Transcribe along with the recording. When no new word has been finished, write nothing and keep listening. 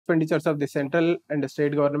expenditures of the central and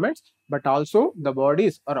state governments, but also the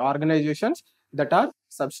bodies or organizations that are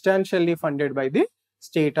substantially funded by the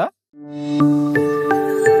state or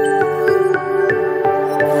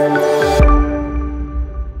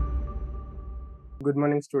Good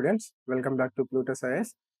morning, students. Welcome back to Plutus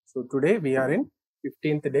IAS. So today we are in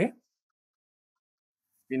 15th day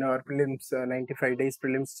in our prelims 95 days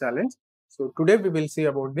prelims challenge. So today we will see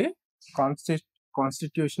about the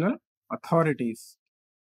constitutional authorities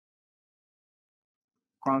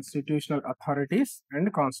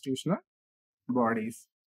and constitutional bodies.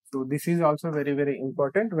 So this is also very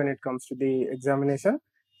important when it comes to the examination.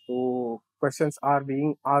 So questions are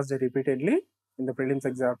being asked repeatedly in the prelims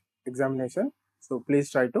examination. So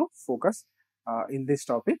please try to focus in this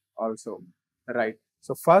topic also. Right.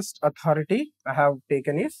 So first authority I have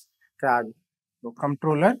taken is CAG, so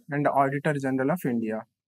Comptroller and Auditor General of India.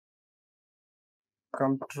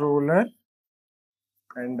 Comptroller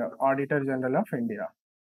and Auditor General of India.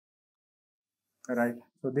 Right.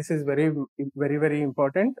 So this is very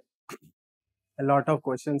important. A lot of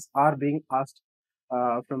questions are being asked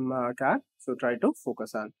from CAG. So try to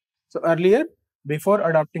focus on. So earlier, before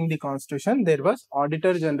adopting the constitution, there was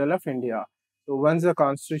Auditor General of India. So once the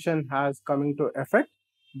constitution has come into effect,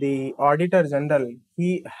 the Auditor General,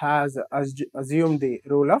 he has assumed the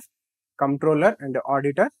role of Comptroller and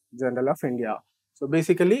Auditor General of India. So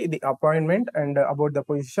basically the appointment and about the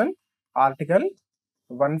position, Article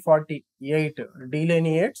 148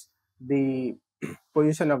 delineates the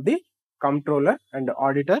position of the Comptroller and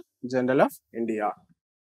Auditor General of India.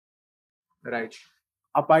 Right.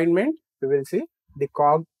 Appointment, we will see the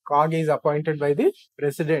COG is appointed by the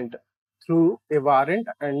President through a warrant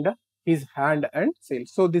and his hand and seal.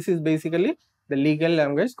 So this is basically the legal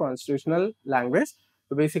language, constitutional language.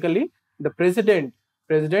 So basically the President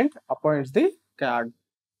appoints the CAG.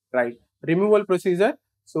 Right. Removal procedure.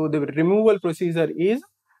 So the removal procedure is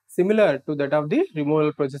similar to that of the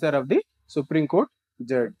removal procedure of the Supreme Court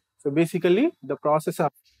judge. So basically the process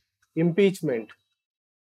of impeachment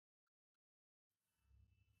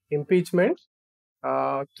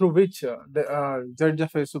through which the judge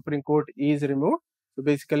of a Supreme Court is removed. So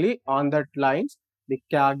basically on that lines the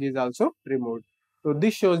CAG is also removed. So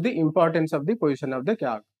this shows the importance of the position of the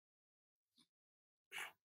CAG.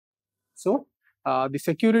 So the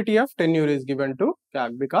security of tenure is given to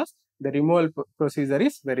CAG because the removal procedure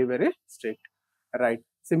is very strict. Right.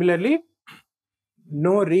 Similarly,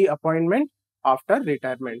 no reappointment after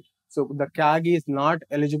retirement. So the CAG is not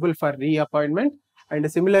eligible for reappointment,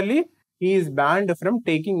 and similarly he is banned from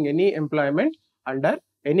taking any employment under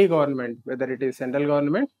any government, whether it is central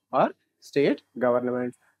government or state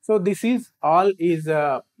government. So this is all is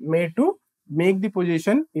made to make the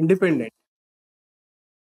position independent.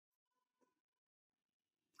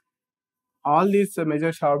 All these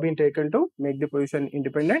measures have been taken to make the position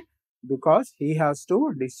independent because he has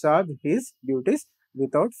to discharge his duties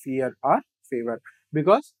without fear or favor,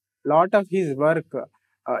 because lot of his work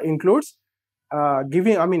includes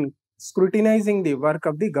scrutinizing the work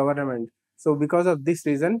of the government. So because of this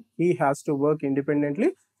reason he has to work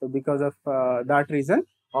independently. So because of that reason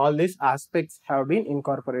all these aspects have been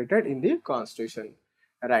incorporated in the constitution.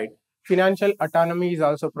 Right. Financial autonomy is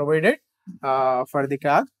also provided for the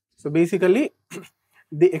CAG. So basically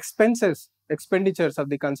the expenditures of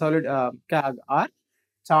the consolidated CAG are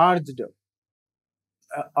charged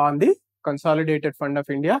on the consolidated fund of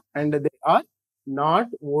India, and they are not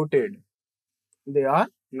voted.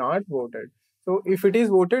 So if it is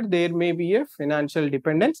voted, there may be a financial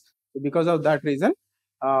dependence. So because of that reason,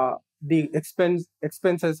 the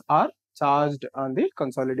expenses are charged on the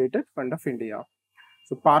consolidated fund of India.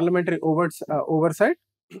 So parliamentary oversight.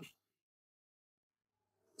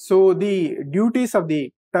 So the duties of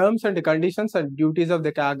the terms and conditions and duties of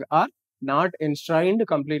the CAG are not enshrined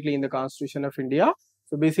completely in the Constitution of India.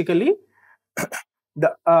 So basically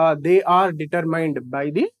they are determined by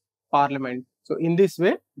the Parliament. So in this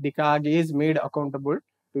way the CAG is made accountable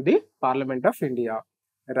to the Parliament of India.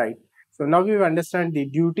 Right. So now we understand the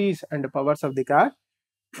duties and powers of the CAG.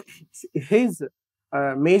 His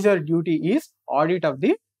major duty is audit of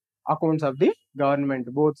the accounts of the government,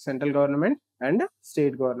 both central government and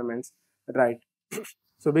state governments. Right.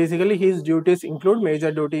 So basically his duties include,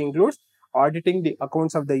 major duty includes auditing the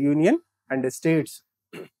accounts of the union and the states.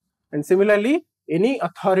 And similarly any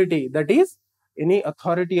authority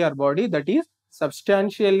or body that is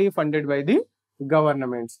substantially funded by the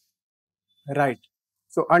governments. Right.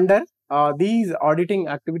 So under these auditing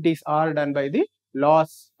activities are done by the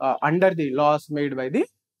laws, under the laws made by the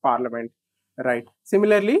Parliament. Right.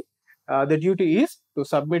 Similarly, the duty is to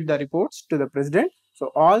submit the reports to the President.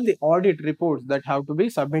 So all the audit reports that have to be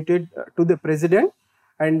submitted to the president,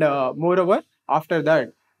 and moreover, after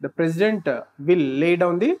that, the president will lay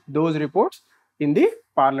down those reports in the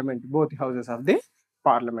parliament, both houses of the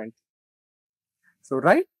parliament. So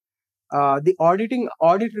right, the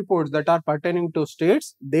audit reports that are pertaining to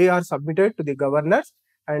states, they are submitted to the governors,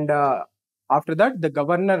 and after that the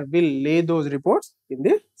governor will lay those reports in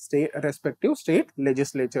the respective state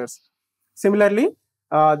legislatures. Similarly,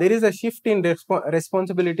 there is a shift in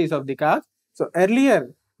responsibilities of the CAG. So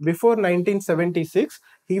earlier, before 1976,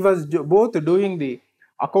 he was both doing the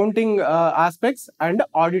accounting aspects and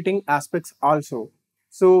auditing aspects also.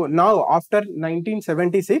 So now after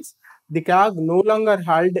 1976, the CAG no longer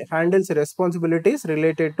handles responsibilities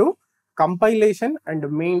related to compilation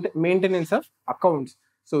and maintenance of accounts.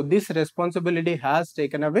 So this responsibility has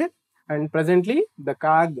taken away, and presently the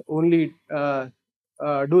CAG only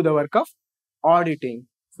do the work of auditing.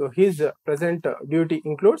 So his present duty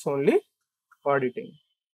includes only auditing.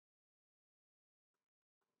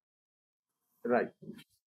 Right.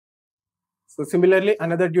 So similarly,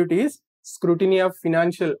 another duty is scrutiny of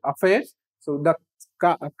financial affairs. So the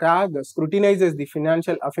CAG scrutinizes the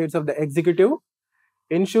financial affairs of the executive,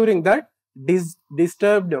 ensuring that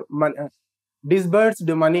disbursed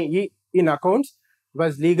money in accounts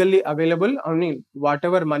was legally available. I mean,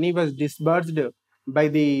 whatever money was disbursed by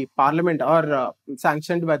the parliament or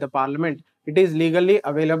sanctioned by the parliament, it is legally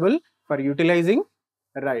available for utilizing.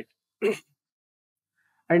 Right.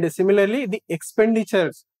 And similarly, the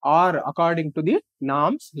expenditures are according to the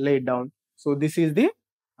norms laid down. So this is the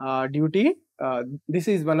duty. This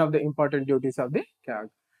is one of the important duties of the CAG.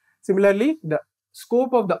 Similarly, the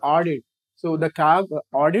scope of the audit. So the CAG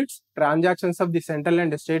audits transactions of the central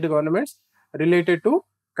and state governments related to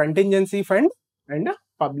contingency fund and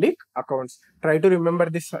public accounts. Try to remember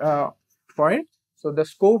this point. So the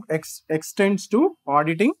scope extends to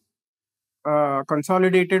auditing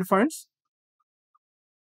consolidated funds.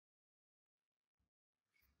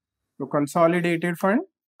 So consolidated fund,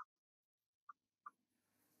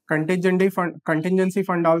 contingency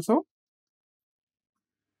fund also,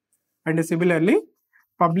 and similarly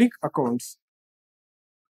public accounts,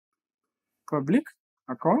 public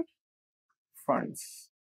account funds.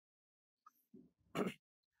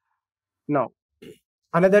 Now,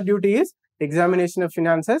 another duty is examination of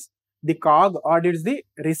finances. The COG audits the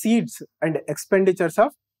receipts and expenditures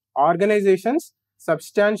of organizations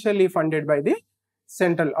substantially funded by the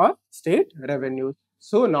central or state revenues.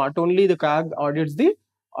 So not only the COG audits the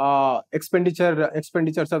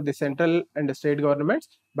expenditures of the central and state governments,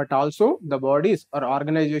 but also the bodies or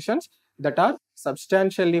organizations that are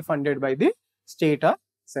substantially funded by the state or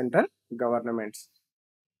central governments.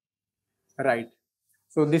 Right.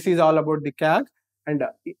 So this is all about the CAG. And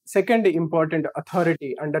second important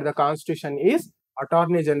authority under the Constitution is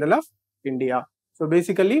Attorney General of India. So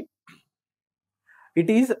basically, it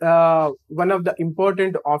is one of the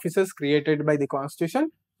important offices created by the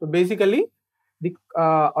Constitution. So basically, the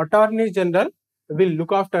Attorney General will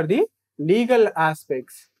look after the legal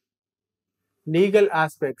aspects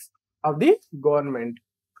of the government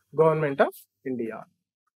of India.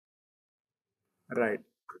 Right.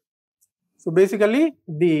 So basically,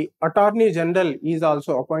 the Attorney General is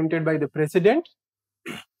also appointed by the President,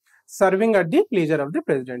 serving at the pleasure of the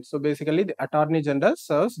President. So basically, the Attorney General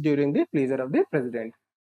serves during the pleasure of the President.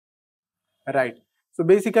 Right. So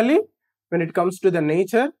basically, when it comes to the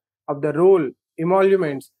nature of the role,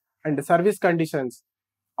 emoluments, and the service conditions,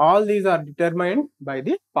 all these are determined by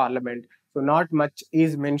the Parliament. So not much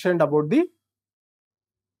is mentioned about the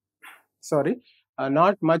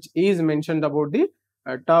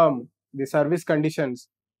term, the service conditions,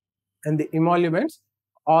 and the emoluments.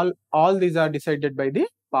 All these are decided by the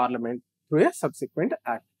Parliament through a subsequent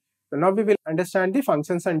act. So now we will understand the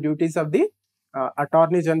functions and duties of the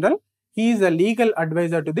Attorney General. He is a legal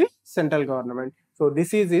advisor to the central government. So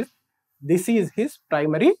this is his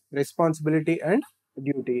primary responsibility and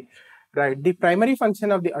duty. Right. The primary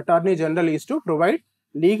function of the Attorney General is to provide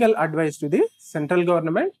legal advice to the central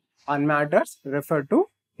government on matters referred to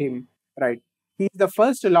him. Right. He is the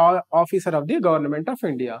first law officer of the government of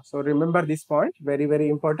India. So remember this point, very, very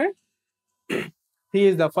important. He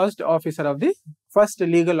is the first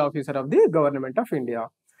legal officer of the government of India.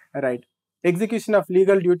 Right. Execution of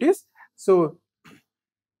legal duties. So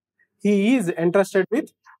he is entrusted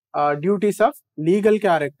with duties of legal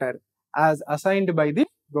character as assigned by the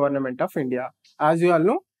government of India. As you all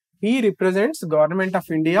know, he represents government of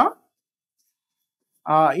India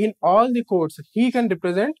in all the courts. He can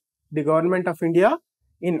represent the government of India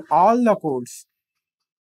in all the courts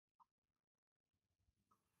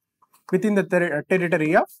within the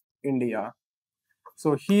territory of India.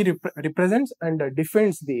 So he represents and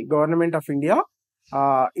defends the government of India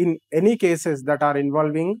in any cases that are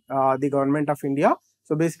involving the government of India.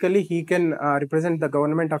 So basically he can represent the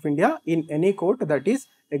government of India in any court that is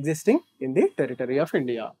existing in the territory of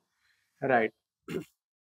India, right.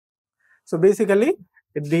 So basically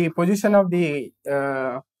the position of the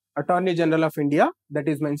Attorney General of India, that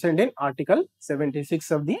is mentioned in Article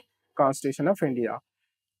 76 of the Constitution of India.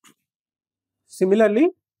 Similarly,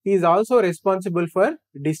 he is also responsible for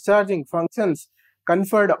discharging functions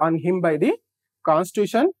conferred on him by the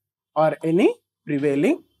Constitution or any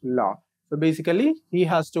prevailing law. So basically he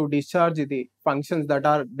has to discharge the functions that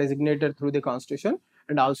are designated through the Constitution,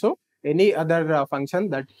 and also any other function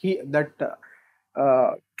that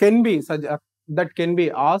can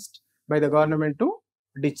be asked by the government to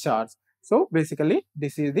discharge. So basically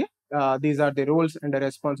this is the these are the roles and the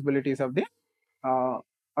responsibilities of the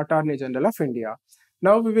Attorney General of India.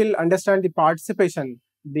 Now we will understand the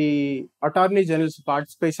Attorney General's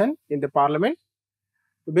participation in the Parliament.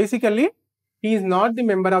 So basically he is not the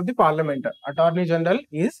member of the Parliament. Attorney General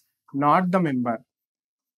is not the member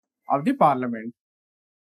of the Parliament.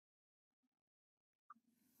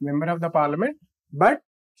 But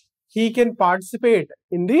he can participate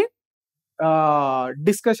in the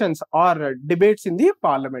discussions or debates in the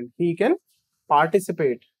Parliament. He can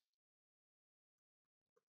participate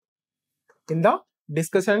in the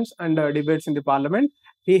discussions and debates in the Parliament.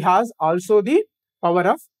 He has also the power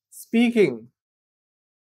of speaking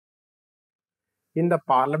in the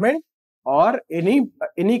Parliament or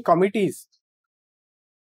any committees.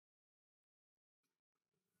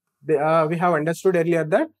 We have understood earlier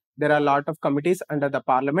that there are a lot of committees under the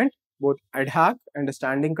Parliament, both ad hoc and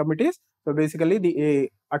standing committees. So basically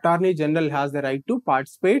the Attorney General has the right to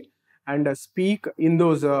participate and speak in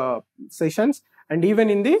those sessions and even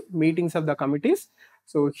in the meetings of the committees.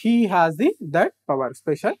 So he has that power,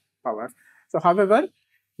 special power. So however,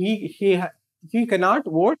 he cannot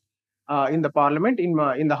vote in the Parliament,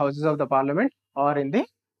 in the houses of the Parliament or in the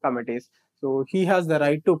committees. So he has the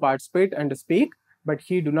right to participate and speak, but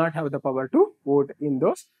he do not have the power to vote in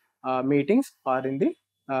those meetings or in the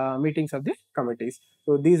meetings of the committees.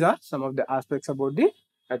 So these are some of the aspects about the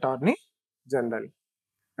Attorney General.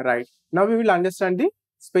 Right. Now we will understand the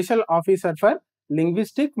Special Officer for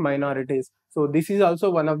Linguistic Minorities. So this is also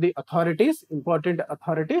one of the authorities, important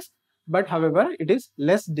authorities, but however it is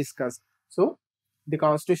less discussed. So the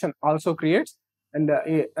Constitution also creates an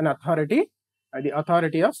authority, the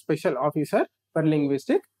authority of Special Officer for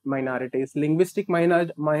Linguistic Minorities. Linguistic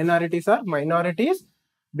minorities are minorities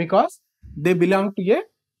because they belong to a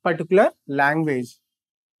particular language.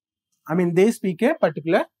 I mean, they speak a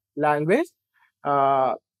particular language,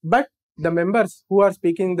 but the members who are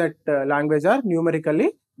speaking that language are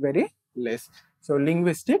numerically very less. So,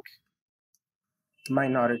 linguistic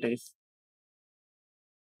minorities.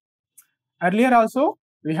 Earlier also,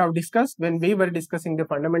 we have discussed, when we were discussing the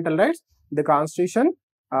fundamental rights, the Constitution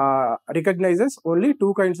recognizes only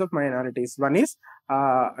two kinds of minorities. One is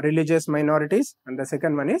religious minorities and the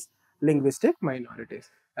second one is linguistic minorities.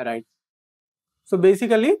 Right. So,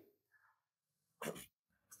 basically,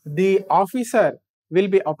 the officer will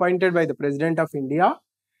be appointed by the President of India,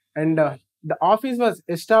 and the office was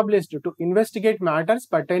established to investigate matters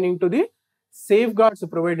pertaining to the safeguards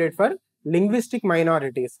provided for linguistic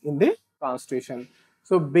minorities in the Constitution.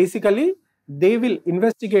 So basically, they will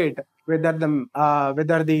investigate whether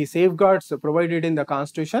the safeguards provided in the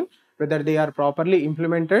Constitution, whether they are properly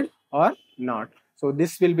implemented or not. So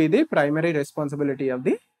this will be the primary responsibility of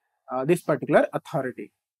the this particular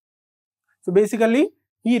authority. So basically,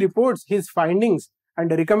 he reports his findings and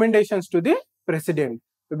recommendations to the President.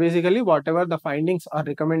 So basically, whatever the findings or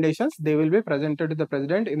recommendations, they will be presented to the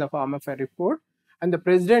President in the form of a report, and the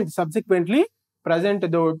President subsequently present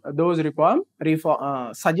those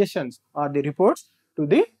suggestions or the reports to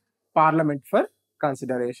the Parliament for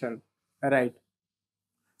consideration. Right.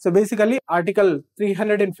 So basically, Article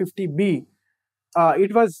 350B,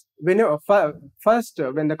 it was first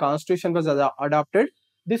when the Constitution was adopted,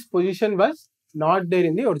 this position was not there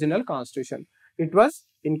in the original Constitution. It was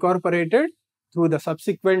incorporated through the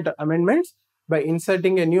subsequent amendments by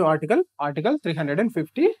inserting a new article, Article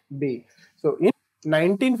 350B. So in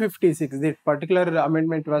 1956, this particular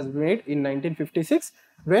amendment was made in 1956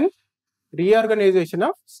 when reorganization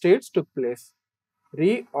of states took place.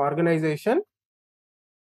 Reorganization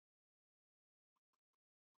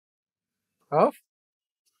of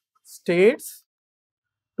states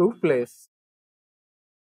took place.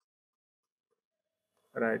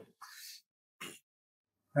 Right.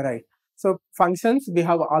 Right. So functions we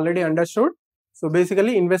have already understood. So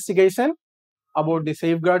basically, investigation about the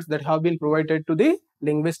safeguards that have been provided to the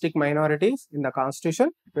linguistic minorities in the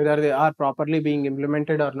constitution, whether they are properly being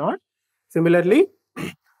implemented or not. Similarly,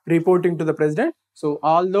 reporting to the president. So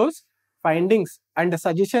all those findings and the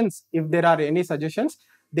suggestions, if there are any suggestions,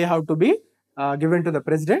 they have to be given to the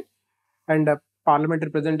president, and parliament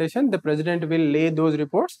representation, the president will lay those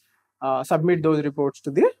reports, submit those reports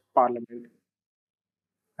to the parliament.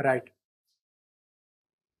 Right.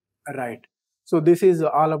 Right. So this is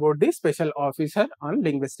all about the special officer on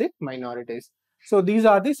linguistic minorities. So these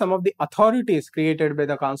are the some of the authorities created by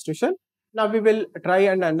the constitution. Now we will try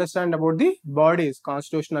and understand about the bodies,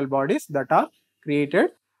 constitutional bodies that are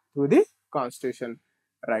created through the constitution.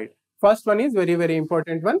 Right. First one is very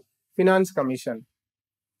important one, Finance Commission.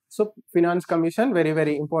 So Finance Commission,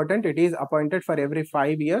 very important. It is appointed for every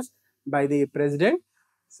 5 years by the president.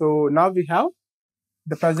 So now we have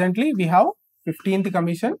presently we have 15th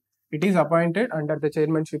Commission. It is appointed under the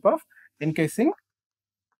chairmanship of N.K. Singh.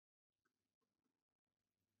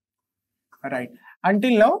 Right.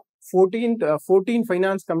 Until now, 14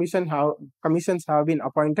 finance commissions have been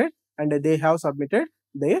appointed and they have submitted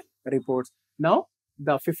their reports. Now,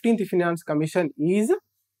 the 15th Finance Commission is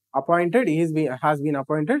appointed, has been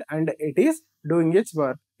appointed, and it is doing its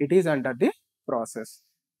work. It is under the process.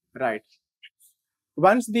 Right.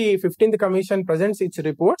 Once the 15th Commission presents its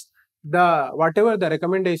reports, whatever the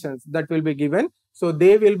recommendations that will be given, so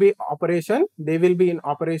they will be in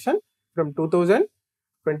operation from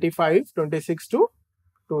 2025-26 to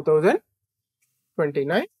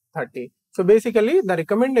 2029-30. So basically the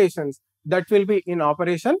recommendations that will be in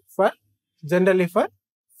operation generally for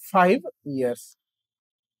 5 years.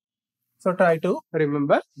 So try to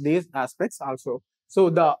remember these aspects also. So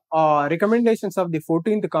the recommendations of the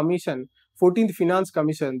 14th Finance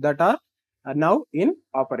Commission that are now in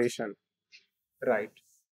operation. Right.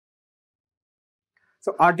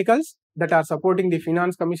 So articles that are supporting the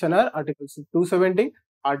Finance Commission are Articles 270,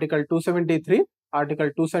 Article 273, Article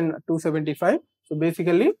 275. So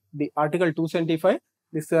basically the Article 275,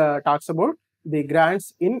 this talks about the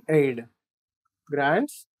grants in aid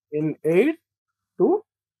to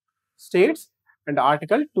states, and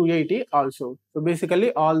Article 280 also. So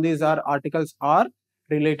basically all these articles are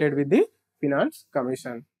related with the Finance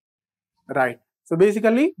Commission. Right. So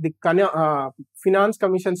basically the Finance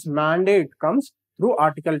Commission's mandate comes through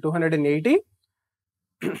Article 280.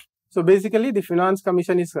 So basically the Finance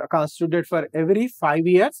Commission is constituted for every 5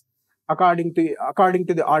 years according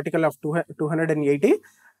to the article of 280,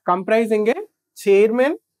 comprising a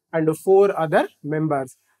chairman and 4 other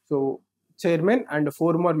members. So chairman and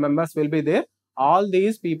 4 more members will be there. All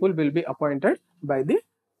these people will be appointed by the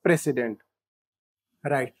president.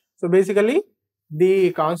 Right. So basically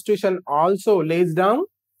the constitution also lays down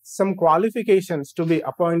some qualifications to be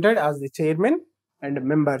appointed as the chairman and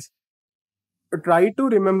members. Try to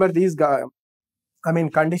remember these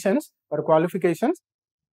conditions or qualifications.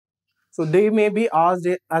 So they may be asked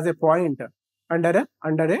as a point under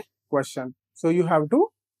a question. So you have to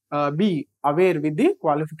be aware with the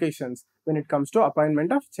qualifications when it comes to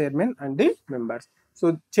appointment of chairman and the members.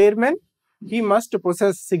 So chairman, he must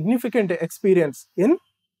possess significant experience in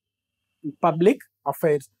public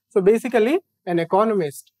affairs. So basically an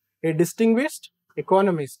economist, a distinguished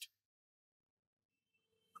economist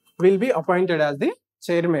will be appointed as the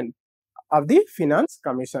chairman of the Finance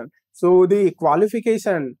Commission. So the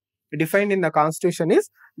qualification defined in the constitution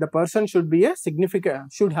is the person should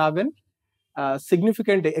have a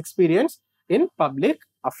significant experience in public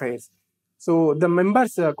affairs. So the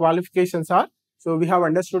members' qualifications are, so we have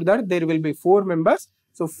understood that there will be 4 members.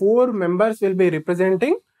 So 4 members will be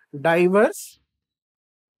representing diverse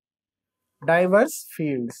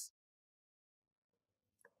fields.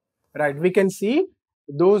 Right, we can see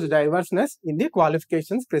those diverseness in the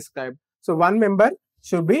qualifications prescribed. So 1 member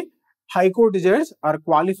should be High Court judge or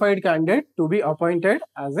qualified candidate to be appointed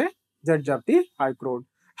as a judge of the High Court.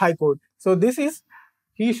 So this is,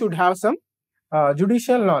 he should have some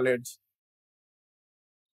judicial knowledge.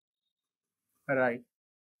 Right,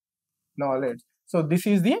 knowledge. So this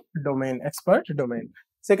is the domain, expert domain.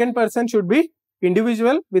 Second person should be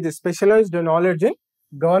individual with specialized knowledge in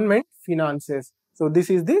government finances. So this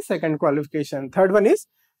is the second qualification. Third one is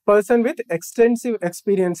person with extensive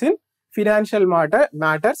experience in financial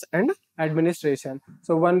matters and administration.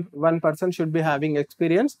 So one person should be having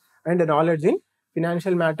experience and knowledge in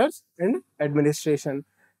financial matters and administration.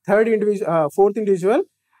 Fourth individual,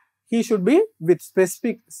 he should be with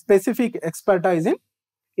specific expertise in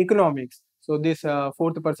economics. So this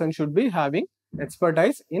 4th person should be having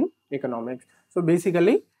expertise in economics. So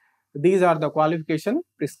basically these are the qualifications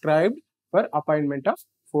prescribed for appointment of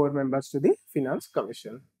 4 members to the Finance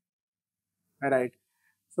Commission. Right.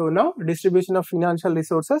 So now distribution of financial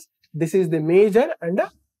resources, this is the major and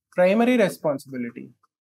primary responsibility.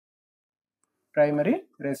 Primary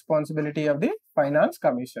responsibility of the Finance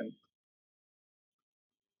Commission.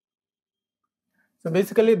 So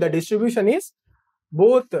basically the distribution is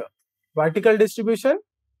both vertical distribution.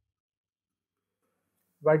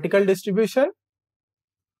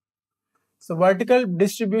 So vertical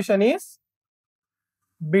distribution is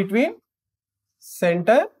between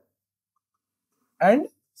center and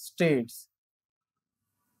states.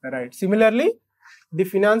 Right. Similarly, the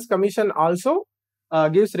Finance Commission also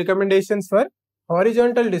gives recommendations for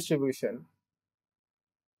horizontal distribution.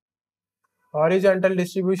 Horizontal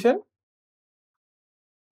distribution.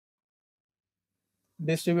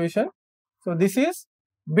 So this is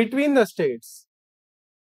between the states.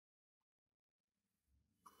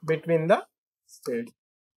 Between the states.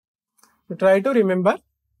 So try to remember,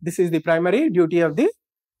 this is the primary duty of the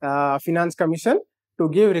Finance Commission to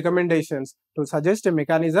give recommendations, to suggest a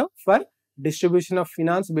mechanism for distribution of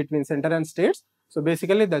finance between center and states. So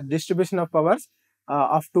basically the distribution of powers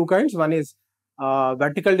of two kinds. One is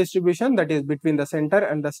vertical distribution, that is between the center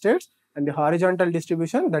and the states, and the horizontal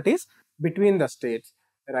distribution, that is between the states,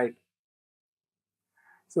 right?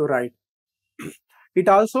 So right. It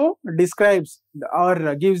also describes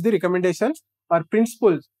or gives the recommendations or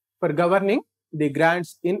principles for governing the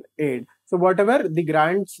grants in aid. So whatever the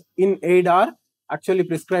grants in aid are actually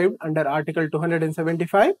prescribed under Article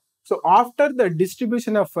 275. So after the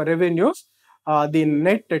distribution of revenues, the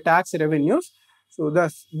net tax revenues, so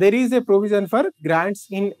thus there is a provision for grants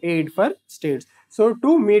in aid for states. So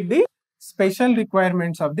to meet the special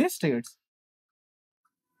requirements of the states,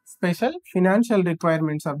 special financial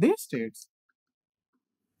requirements of the states.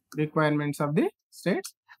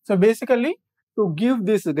 So basically, to give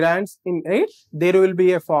these grants in aid, there will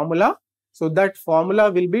be a formula. So that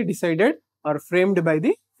formula will be decided or framed by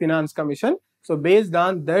the Finance Commission. So based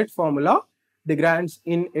on that formula, the grants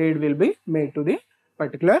in aid will be made to the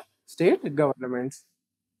particular state governments.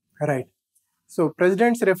 Right. So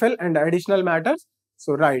President's referral and additional matters.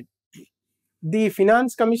 So right. The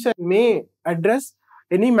Finance Commission may address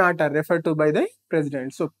any matter referred to by the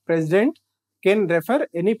President. So President can refer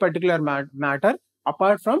any particular matter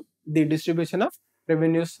apart from the distribution of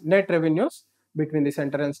revenues, net revenues between the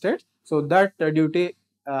center and states. So that duty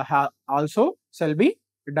also shall be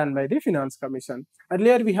done by the Finance Commission.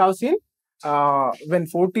 Earlier we have seen when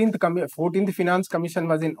 14th Finance Commission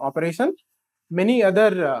was in operation, many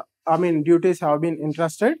other duties have been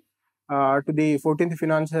entrusted to the 14th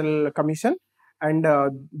Financial Commission, and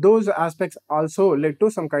those aspects also led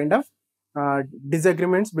to some kind of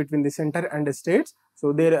disagreements between the center and the states.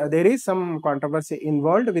 So there is some controversy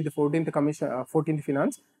involved with the 14th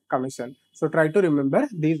Finance Commission. So try to remember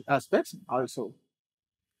these aspects also.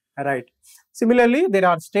 Right. Similarly, there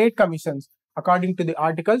are state commissions according to the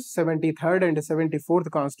Articles 73rd and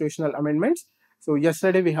 74th constitutional amendments. So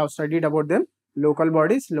yesterday we have studied about them. Local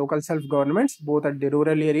bodies, local self-governments, both at the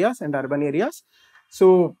rural areas and urban areas.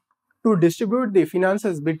 So to distribute the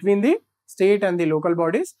finances between the state and the local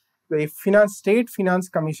bodies, the State Finance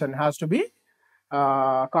Commission has to be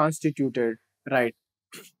constituted, right?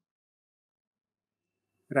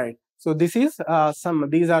 Right. So this is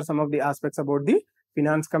these are some of the aspects about the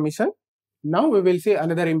Finance Commission. Now we will see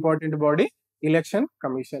another important body, Election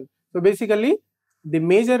Commission. So basically, the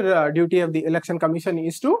major duty of the Election Commission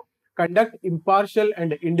is to conduct impartial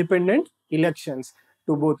and independent elections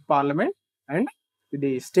to both Parliament and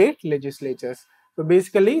the state legislatures. So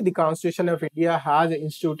basically, the Constitution of India has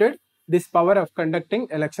instituted this power of conducting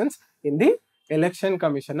elections in the Election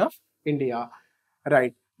Commission of India.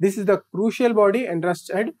 Right. This is the crucial body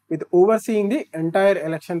entrusted with overseeing the entire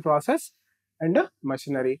election process and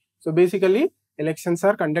machinery. So basically, elections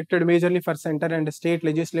are conducted majorly for center and state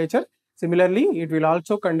legislature. Similarly, it will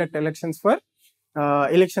also conduct elections for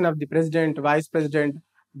election of the president, vice president,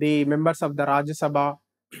 the members of the Rajya Sabha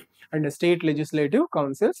and the state legislative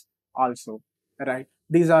councils also. Right.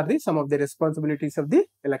 These are some of the responsibilities of the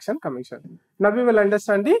Election Commission. Now we will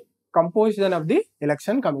understand the composition of the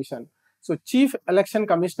Election Commission. So Chief Election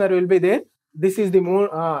Commissioner will be there. This is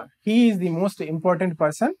the he is the most important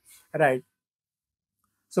person, right?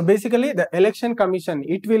 So basically, the Election Commission,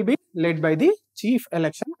 it will be led by the Chief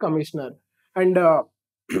Election Commissioner, and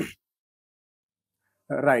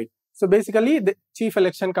right. So basically, the Chief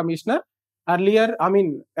Election Commissioner earlier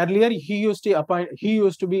he used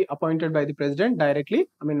to be appointed by the President directly.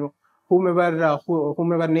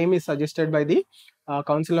 Whomever name is suggested by the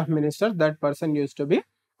Council of Ministers, that person used to be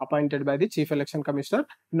appointed by the Chief Election Commissioner.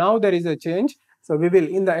 Now there is a change. So we will,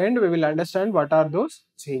 in the end, we will understand what are those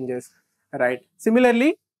changes, right?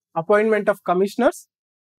 Similarly, appointment of commissioners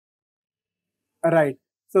Right.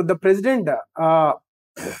 So the president,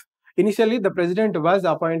 initially the president was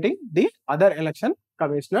appointing the other election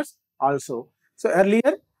commissioners also. So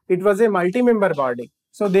earlier it was a multi-member body.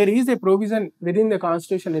 So there is a provision within the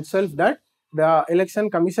constitution itself that the election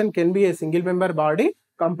commission can be a single member body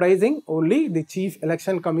comprising only the chief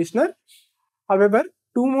election commissioner. However,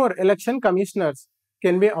 two more election commissioners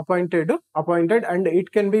can be appointed and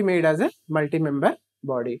it can be made as a multi-member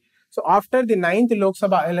body. So after the 9th Lok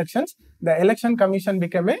Sabha elections, the election commission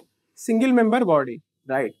became a single member body,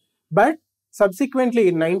 right? But subsequently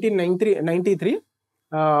in 1993,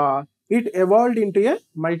 it evolved into a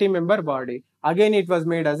multi-member body. Again, it was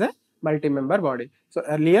made as a multi-member body. So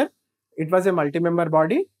earlier, it was a multi-member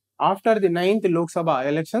body. After the 9th Lok Sabha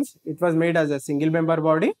elections, it was made as a single member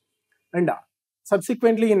body, and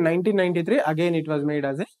subsequently in 1993, again it was made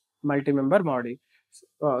as a multi-member body.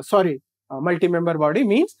 Multi-member body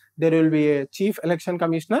means there will be a chief election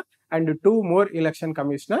commissioner and two more election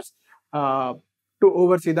commissioners to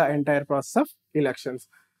oversee the entire process of elections.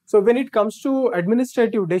 So when it comes to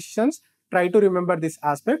administrative decisions, try to remember this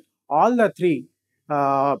aspect. All the three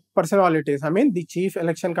personalities, I mean the chief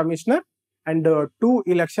election commissioner and two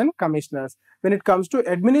election commissioners. When it comes to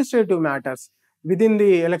administrative matters within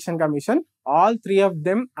the election commission, all three of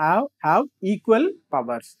them have equal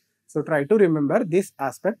powers. So try to remember this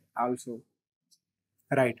aspect also.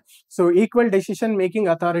 Right. So equal decision making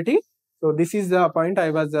authority. So this is the point I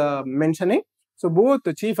was mentioning. So both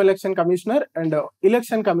the chief election commissioner and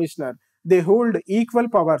election commissioner, they hold equal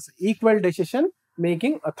powers, equal decision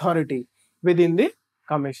making authority within the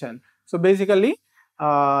commission. So basically,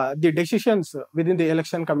 the decisions within the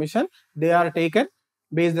election commission, they are taken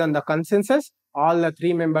based on the consensus, all the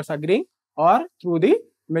three members agreeing, or through the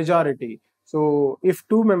majority. So if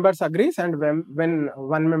two members agrees and when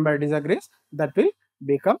one member disagrees, that will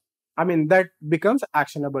become, that becomes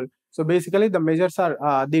actionable. So basically the measures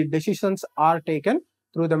are, the decisions are taken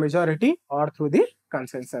through the majority or through the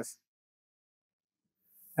consensus.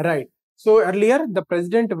 Right. So earlier the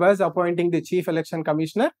president was appointing the chief election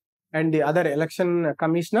commissioner and the other election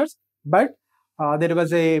commissioners, but there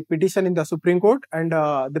was a petition in the Supreme Court, and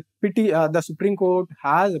the Supreme Court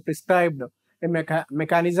has prescribed a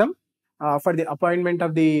mechanism for the appointment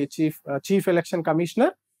of the chief election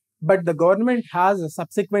commissioner. But the government has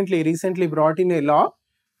subsequently recently brought in a law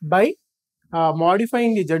by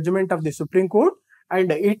modifying the judgment of the Supreme Court, and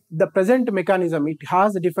the present mechanism, it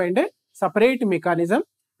has defined a separate mechanism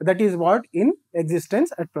that is what in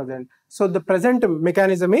existence at present. So the present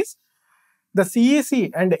mechanism is the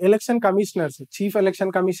CAC and election commissioners, chief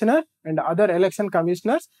election commissioner and other election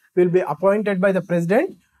commissioners will be appointed by the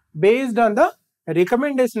president based on the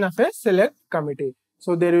recommendation of a select committee.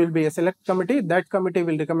 So there will be a select committee. That committee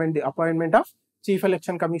will recommend the appointment of chief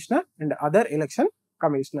election commissioner and other election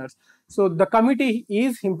commissioners. So the committee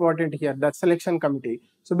is important here, the selection committee.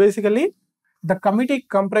 So basically the committee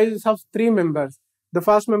comprises of three members. The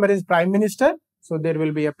first member is Prime Minister. So there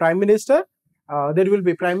will be a Prime Minister. There will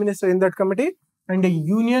be Prime Minister in that committee, and a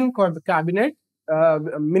union cabinet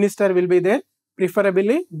minister will be there,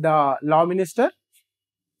 preferably the law minister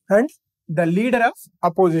and the leader of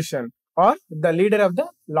opposition or the leader of the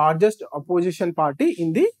largest opposition party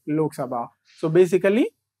in the Lok Sabha. So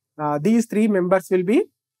basically these three members will be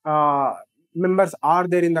members are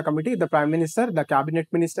there in the committee: the Prime Minister, the cabinet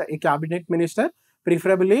minister, a cabinet minister,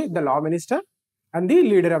 preferably the law minister, and the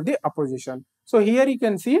leader of the opposition. So here you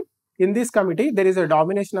can see in this committee there is a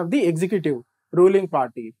domination of the executive ruling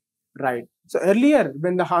party, right? So earlier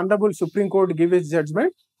when the Honorable Supreme Court gave its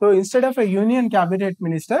judgment, so instead of a union cabinet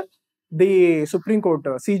minister, the Supreme Court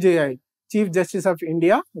CJI, Chief Justice of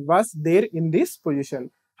India, was there in this position.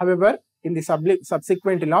 However, in the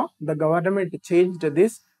subsequent law, the government changed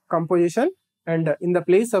this composition, and in the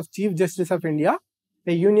place of Chief Justice of India,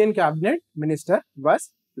 a union cabinet minister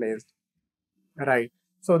was placed. Right.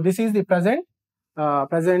 So this is the present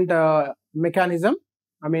mechanism.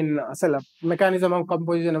 Mechanism of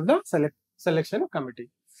composition of the selection committee.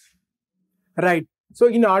 Right. So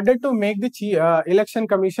in order to make the election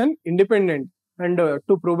commission independent and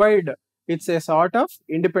to provide it's a sort of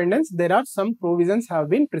independence, there are some provisions have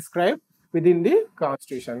been prescribed within the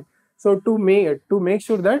constitution. So to make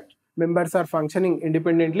sure that members are functioning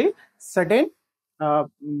independently, certain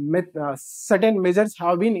measures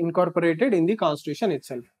have been incorporated in the constitution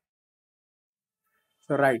itself.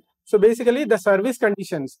 So right. So basically the service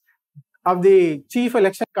conditions of the chief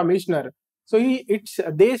election commissioner, so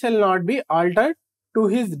they shall not be altered to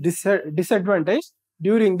his disadvantage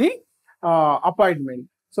during the appointment.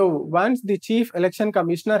 So once the chief election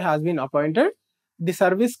commissioner has been appointed, the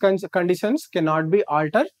service conditions cannot be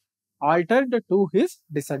altered to his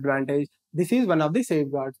disadvantage. This is one of the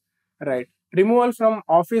safeguards, right? Removal from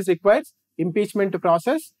office requires impeachment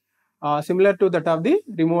process, similar to that of the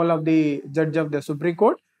removal of the judge of the Supreme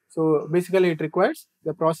Court. So basically it requires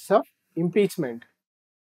the process of impeachment.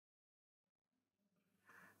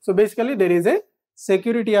 So basically there is a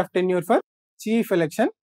security of tenure for Chief Election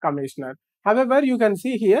Commissioner. However, you can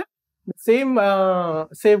see here the same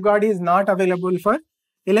safeguard is not available for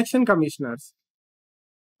election commissioners.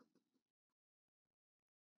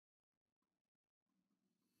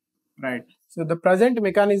 Right. So the present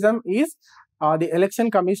mechanism is the election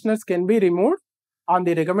commissioners can be removed on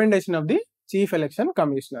the recommendation of the Chief Election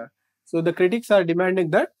Commissioner. So the critics are demanding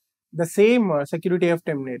that the same security of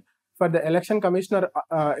tenure for the election commissioner,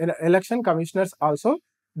 election commissioners also,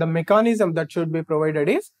 the mechanism that should be provided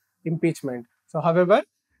is impeachment. So however,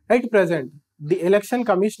 at present, the election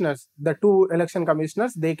commissioners, the two election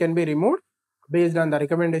commissioners, they can be removed based on the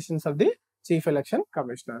recommendations of the Chief Election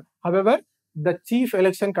Commissioner. However, the Chief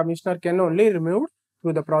Election Commissioner can only be removed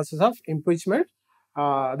through the process of impeachment,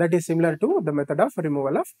 that is similar to the method of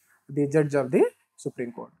removal of the judge of the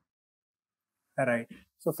Supreme Court. Right.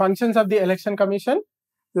 So functions of the Election Commission.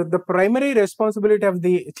 The primary responsibility of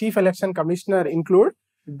the Chief Election Commissioner include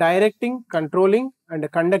directing, controlling and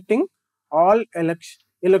conducting all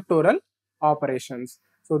electoral operations.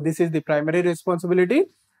 So this is the primary responsibility.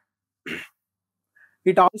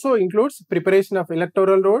 It also includes preparation of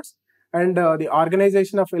electoral rolls and the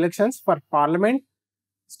organization of elections for parliament,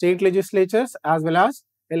 state legislatures, as well as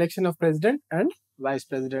election of president and vice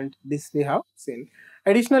president. This we have seen.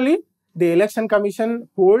 Additionally, the Election Commission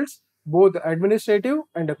holds both administrative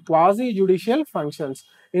and quasi-judicial functions,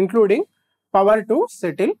 including power to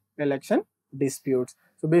settle election disputes.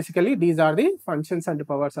 So basically, these are the functions and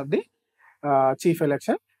powers of the Chief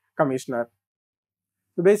Election Commissioner.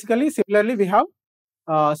 So basically, similarly, we have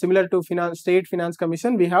similar to State Finance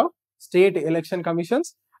Commission, we have State Election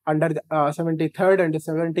Commissions under the 73rd and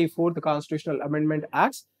 74th Constitutional Amendment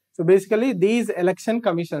Acts. So basically, these election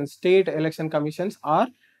commissions, state election commissions, are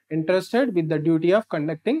entrusted with the duty of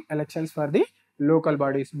conducting elections for the local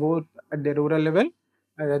bodies, both at the rural level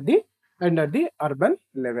and at the urban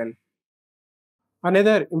level.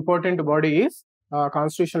 Another important body is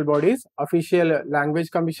constitutional bodies, Official Language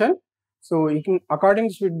Commission. So, in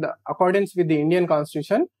accordance with the Indian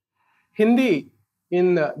Constitution, Hindi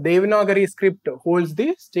in Devanagari script holds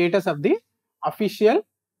the status of the official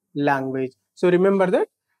language. So, remember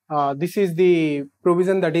that this is the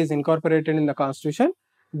provision that is incorporated in the Constitution.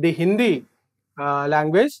 The Hindi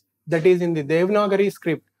language that is in the Devanagari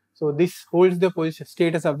script. So, this holds the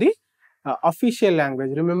status of the official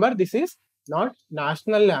language. Remember, this is not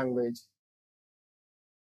national language.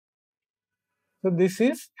 So this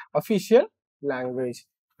is official language,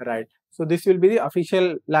 right? So this will be the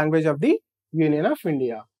official language of the Union of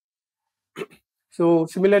India. So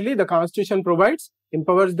similarly, the Constitution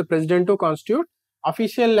empowers the President to constitute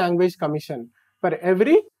Official Language Commission for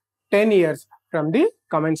every 10 years from the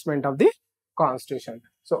commencement of the Constitution.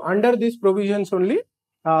 So under these provisions only,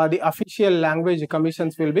 the Official Language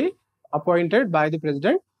Commissions will be appointed by the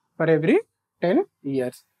President for every 10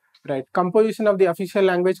 years, right? Composition of the Official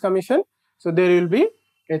Language Commission. So there will be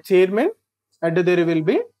a chairman and there will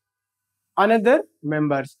be another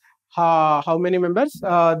members. How many members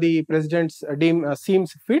the president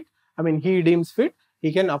seems fit? I mean, he deems fit.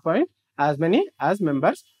 He can appoint as many as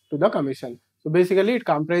members to the commission. So basically, it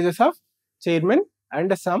comprises of chairman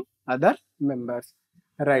and some other members,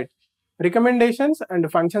 right? Recommendations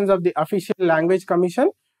and functions of the Official Language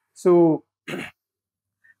Commission. So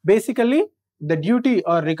basically, the duty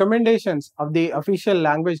or recommendations of the Official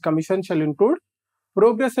Language Commission shall include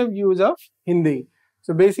progressive use of Hindi.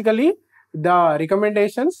 So basically, the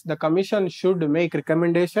recommendations, the commission should make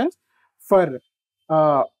recommendations for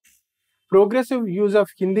progressive use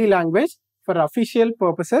of Hindi language for official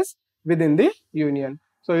purposes within the union.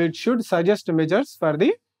 So it should suggest measures for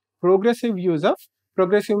the progressive use of,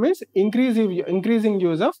 progressive means increasing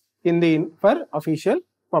use of Hindi for official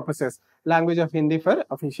purposes, language of Hindi for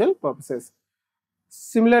official purposes.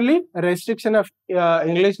 Similarly, restriction of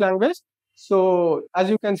English language. So as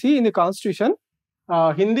you can see in the Constitution,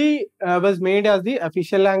 Hindi was made as the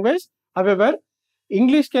official language. However,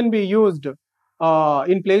 English can be used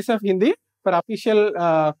in place of Hindi for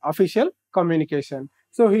official communication.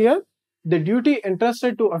 So here, the duty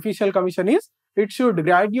entrusted to Official Commission is it should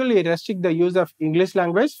gradually restrict the use of English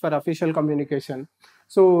language for official communication.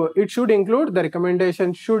 So it should include, the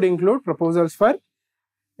recommendation should include proposals for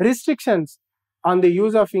restrictions on the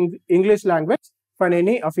use of English language for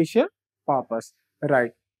any official purpose,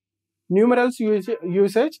 right? Numerals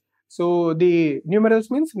usage. So the numerals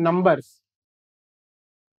means numbers.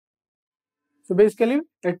 So basically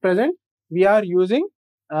at present we are using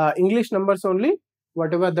English numbers only.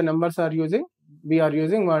 Whatever the numbers are using, we are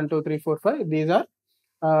using 1, 2, 3, 4, 5. These are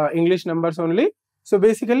English numbers only. So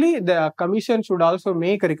basically the commission should also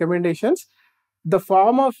make recommendations. The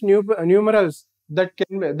form of numerals that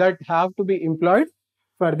have to be employed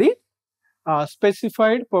for the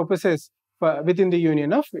specified purposes within the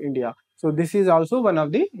Union of India. So this is also one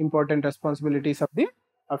of the important responsibilities of the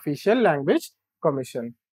Official Language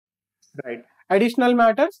Commission. Right. Additional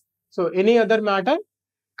matters. So any other matter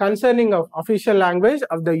concerning of official language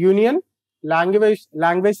of the Union, language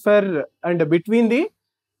for and between the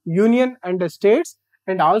Union and the states,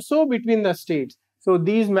 and also between the states. So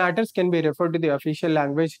these matters can be referred to the Official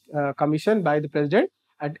Language Commission by the President,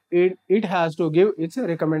 and it has to give its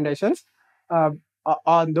recommendations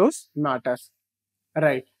on those matters.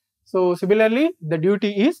 Right. So similarly, the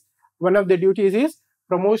duty is, one of the duties is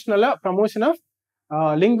promotion of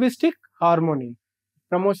linguistic harmony.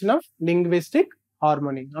 Promotion of linguistic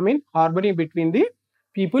harmony. I mean harmony between the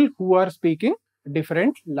people who are speaking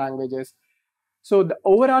different languages. So the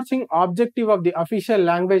overarching objective of the Official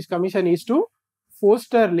Language Commission is to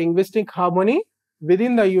foster linguistic harmony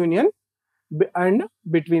within the Union and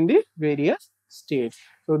between the various states.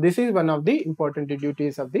 So this is one of the important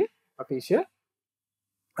duties of the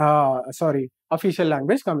Official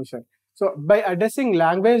Language Commission. So by addressing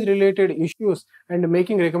language related issues and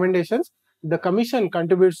making recommendations, the Commission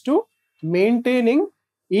contributes to maintaining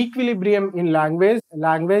equilibrium in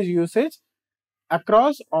language usage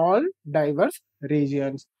across all diverse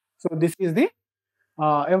regions. So this is the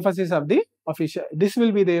emphasis of the official. This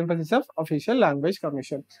will be the emphasis of Official Language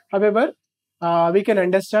Commission. However, we can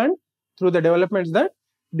understand through the developments that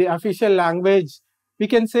the official language, we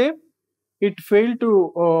can say, it failed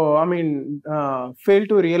to failed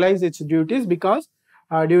to realize its duties because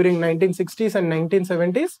during 1960s and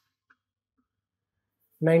 1970s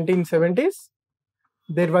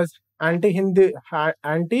there was anti-Hindi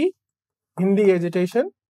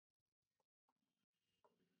agitation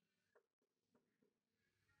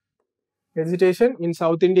in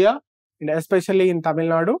South India, and especially in Tamil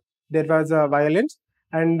Nadu. There was violence,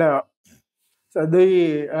 and so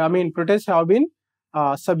the protests have been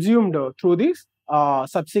subsumed through these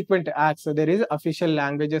subsequent acts. So there is Official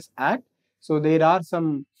Languages Act. So there are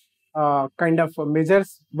some kind of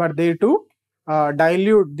measures were there to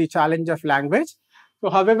dilute the challenge of language. So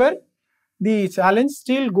however, the challenge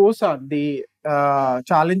still goes on. The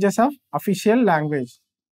challenges of official language.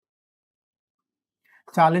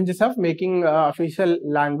 Challenges of making official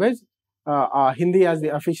language Hindi as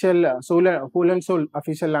the official whole and sole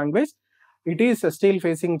official language. It is still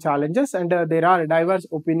facing challenges, and there are diverse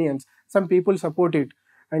opinions. Some people support it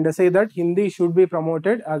and say that Hindi should be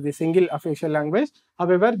promoted as the single official language.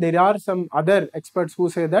 However, there are some other experts who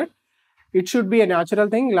say that it should be a natural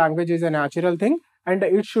thing, language is a natural thing, and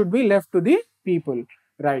it should be left to the people,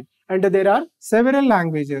 right? And there are several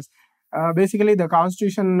languages. Basically, the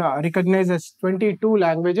constitution recognizes 22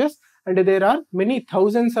 languages, and there are many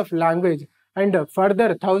thousands of languages, and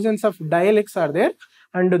further thousands of dialects are there,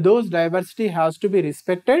 and those diversity has to be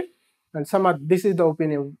respected. And this is the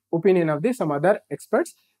opinion of some other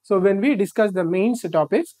experts. So when we discuss the main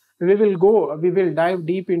topics, we will dive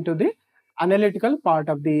deep into the analytical part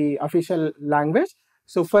of the official language.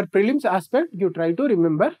 So for prelims aspect, you try to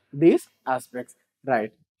remember these aspects,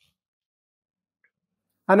 right?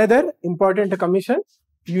 Another important commission,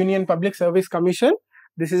 Union Public Service Commission.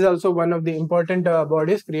 This is also one of the important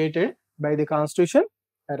bodies created by the Constitution,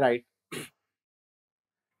 right?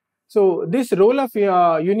 So this role of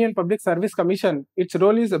Union Public Service Commission, its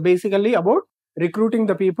role is basically about recruiting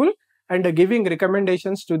the people and giving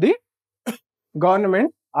recommendations to the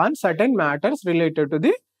government on certain matters related to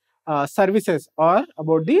the services or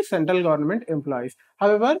about the central government employees.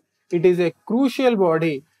 However, it is a crucial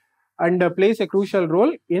body and plays a crucial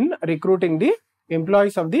role in recruiting the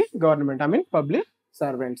employees of the government, public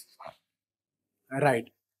servants, right?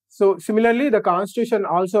 So similarly, the Constitution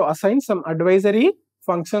also assigns some advisory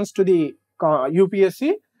functions to the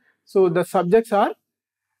UPSC. So the subjects are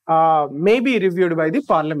may be reviewed by the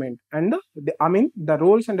Parliament, and the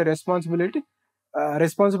roles and the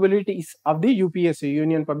responsibilities of the UPSC,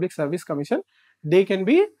 Union Public Service Commission, they can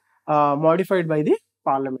be modified by the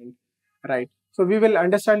Parliament, right? So we will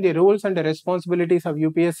understand the roles and the responsibilities of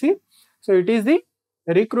UPSC. So it is the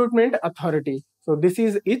recruitment authority. So this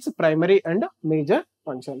is its primary and major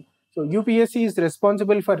function. So UPSC is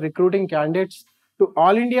responsible for recruiting candidates to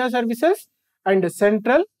all India services and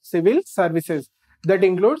central civil services. That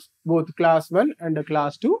includes both class 1 and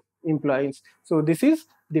class 2 employees. So this is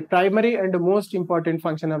the primary and most important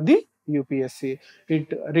function of the UPSC.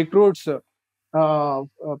 It recruits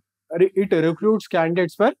it recruits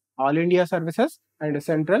candidates for All India services and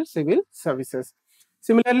Central Civil Services.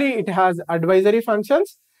 Similarly, it has advisory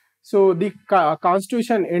functions. So the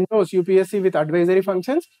Constitution endows UPSC with advisory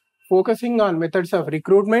functions, focusing on methods of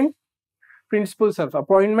recruitment, principles of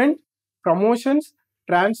appointment, promotions,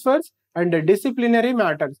 transfers, and disciplinary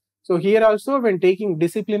matters. So here also, when taking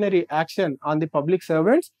disciplinary action on the public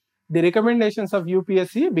servants, the recommendations of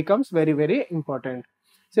UPSC becomes very, very important.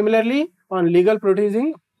 Similarly, on legal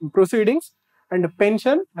proceedings and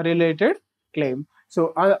pension related claim.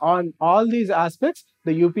 So on all these aspects,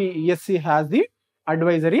 the UPSC has the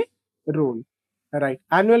advisory role. Right.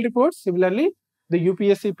 Annual reports, similarly, the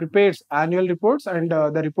UPSC prepares annual reports, and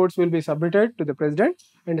the reports will be submitted to the president,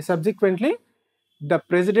 and subsequently the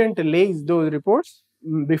president lays those reports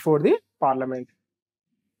before the parliament.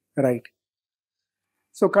 Right.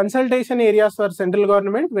 So consultation areas for central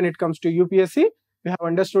government when it comes to UPSC, we have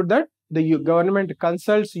understood that the government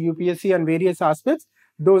consults UPSC on various aspects.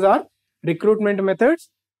 Those are recruitment methods,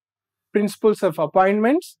 principles of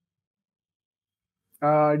appointments,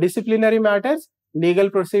 disciplinary matters, legal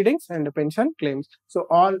proceedings, and pension claims. So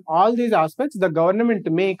all these aspects the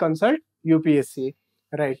government may consult UPSC.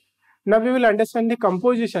 Right. Now we will understand the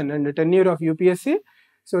composition and the tenure of UPSC.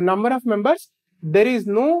 So number of members, there is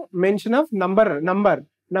no mention of number of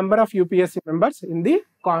UPSC members in the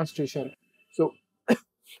constitution. So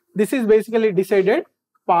this is basically decided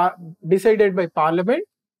by parliament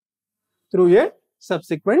through a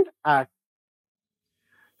subsequent act.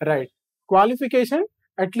 Right. Qualification,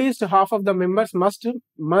 at least half of the members must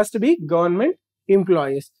be government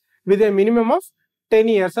employees with a minimum of 10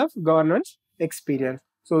 years of governance experience.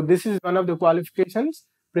 So this is one of the qualifications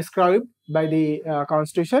prescribed by the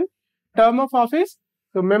constitution. Term of office,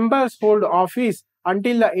 so members hold office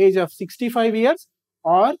until the age of 65 years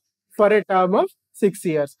or for a term of 6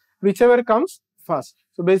 years, whichever comes first.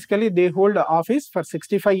 So basically they hold office for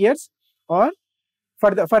 65 years or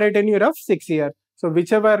for a tenure of 6 years. So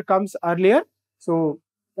whichever comes earlier, so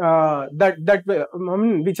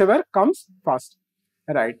whichever comes first.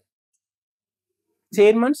 Right.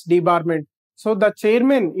 Chairman's debarment. So the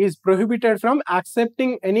chairman is prohibited from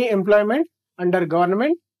accepting any employment under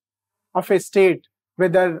government of a state,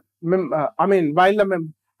 whether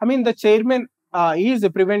the chairman is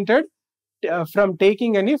prevented from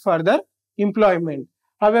taking any further employment.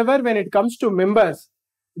 However, when it comes to members,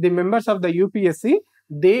 the members of the UPSC,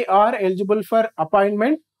 they are eligible for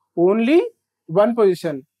appointment only one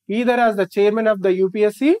position, either as the chairman of the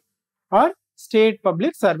UPSC or State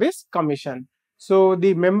Public Service Commission. So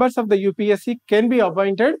the members of the UPSC can be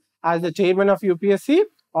appointed as the chairman of UPSC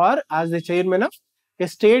or as the chairman of a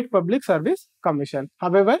State Public Service Commission.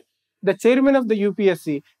 However, the chairman of the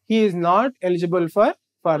UPSC, he is not eligible for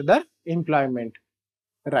further employment.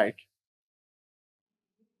 Right.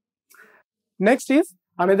 Next is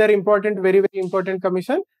another important, very, very important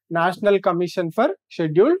commission, National Commission for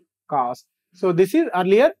Scheduled Castes. So this is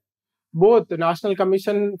earlier both the National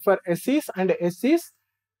Commission for SCs and STs.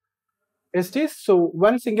 So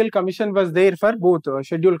one single commission was there for both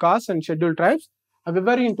scheduled castes and scheduled tribes.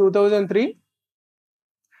 However, in 2003,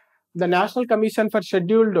 the National Commission for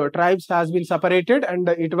Scheduled Tribes has been separated and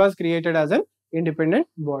it was created as an independent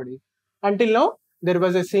body. Until now, there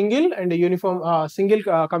was a single and a uniform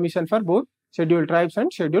commission for both scheduled tribes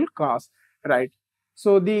and scheduled castes. Right.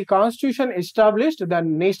 So the constitution established the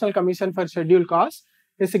National Commission for Scheduled Castes,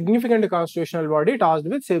 a significant constitutional body tasked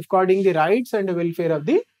with safeguarding the rights and welfare of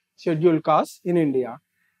the scheduled castes in India.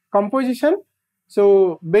 Composition.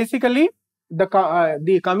 So basically, the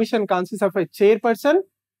commission consists of a chairperson,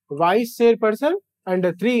 vice chairperson,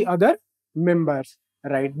 and 3 other members.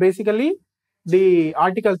 Right. Basically, the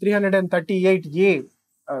Article 338A,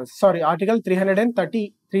 Article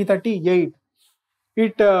 338,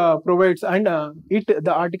 it provides and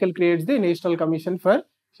the article creates the National Commission for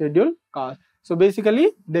Scheduled Castes. So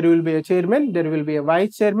basically, there will be a chairman, there will be a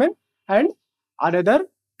vice chairman, and another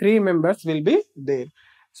 3 members will be there.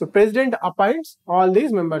 So president appoints all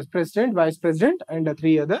these members, president, vice president, and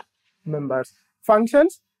 3 other members.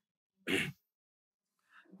 Functions.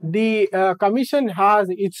 The commission has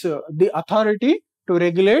the authority to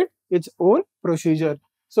regulate its own procedure.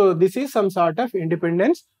 So this is some sort of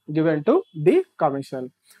independence given to the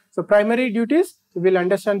commission. So primary duties, we will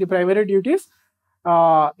understand the primary duties.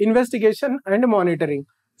 Investigation and monitoring.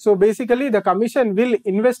 So basically, the commission will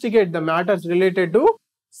investigate the matters related to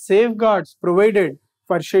safeguards provided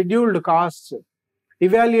for scheduled castes,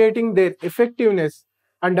 evaluating their effectiveness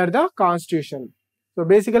under the constitution. So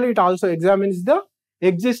basically, it also examines the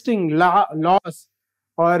existing laws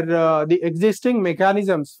or the existing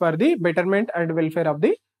mechanisms for the betterment and welfare of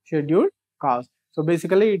the scheduled caste. So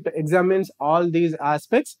basically it examines all these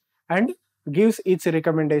aspects and gives its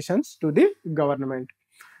recommendations to the government.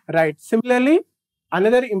 Right. Similarly,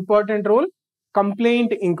 another important role,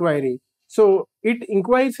 complaint inquiry. So it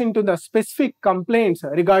inquires into the specific complaints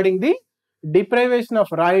regarding the deprivation of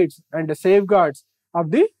rights and safeguards of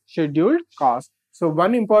the scheduled caste. So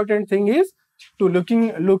one important thing is to look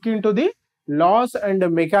into the laws and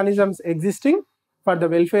mechanisms existing for the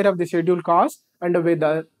welfare of the scheduled caste and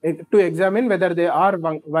whether to examine whether they are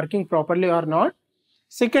working properly or not.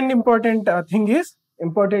 Second important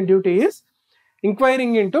duty is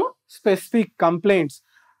inquiring into specific complaints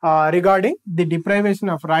regarding the deprivation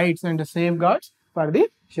of rights and safeguards for the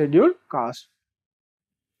scheduled caste.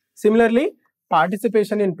 Similarly,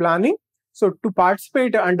 participation in planning. So to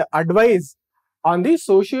participate and advise on the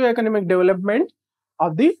socio-economic development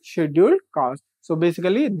of the scheduled caste. So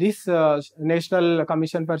basically this National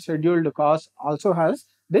Commission for Scheduled Caste also has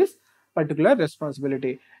this particular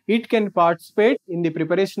responsibility. It can participate in the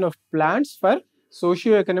preparation of plans for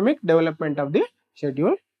socio-economic development of the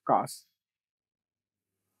scheduled caste.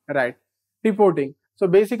 Right. Reporting. So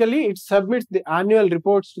basically it submits the annual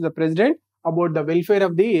reports to the president about the welfare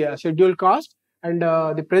of the scheduled caste, and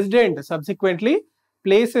the president subsequently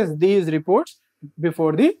places these reports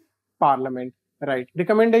before the parliament. Right.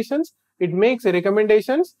 Recommendations. It makes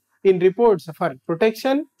recommendations in reports for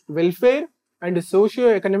protection, welfare and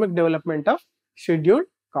socio-economic development of scheduled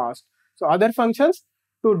caste. So other functions,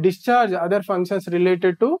 to discharge other functions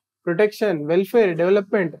related to protection, welfare,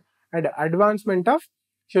 development and advancement of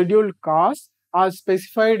scheduled caste are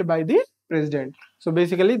specified by the president. So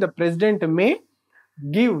basically the president may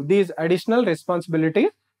give these additional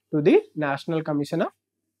responsibility to the National Commission of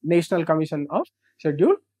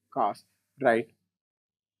Scheduled Caste. Right.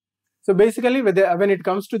 So basically when it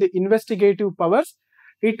comes to the investigative powers,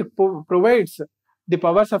 it provides the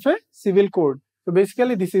powers of a civil code. So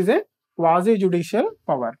basically this is a quasi-judicial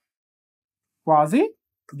power.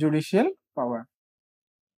 Quasi-judicial power.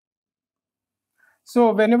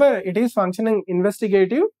 So whenever it is functioning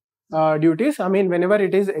investigative duties, whenever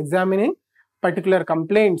it is examining particular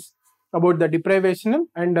complaints about the deprivation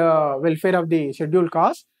and welfare of the scheduled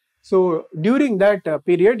caste, so during that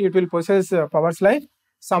period it will possess powers like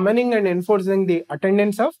summoning and enforcing the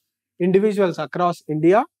attendance of individuals across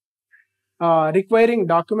India, requiring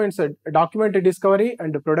document discovery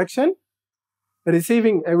and production,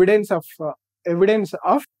 receiving evidence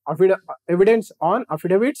on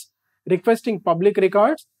affidavits, requesting public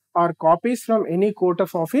records or copies from any court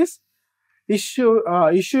of office,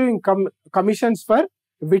 issuing commissions for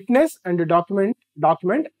witness and document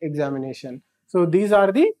examination. So these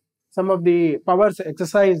are some of the powers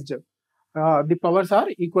exercised. The powers are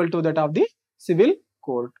equal to that of the civil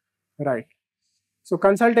court. Right. So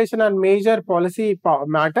consultation on major policy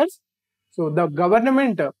matters. So the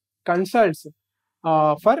government consults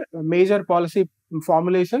for major policy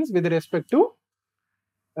formulations with respect to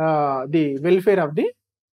the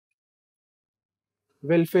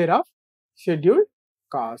welfare of scheduled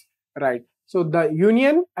caste. Right. So the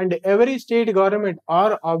union and every state government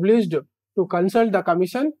are obliged to consult the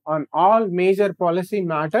commission on all major policy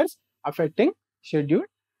matters affecting scheduled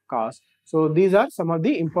caste. So these are some of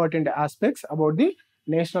the important aspects about the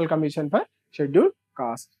National Commission for Scheduled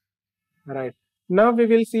Caste. Right. Now we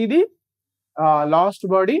will see the last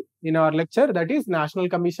body in our lecture, that is National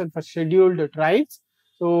Commission for Scheduled Tribes.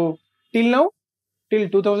 So till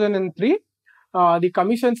 2003, the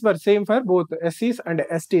commissions were same for both SCs and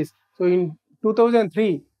STs. So in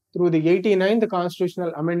 2003, through the 89th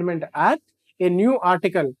Constitutional Amendment Act, a new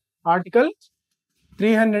article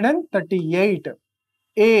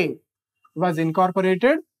 338A was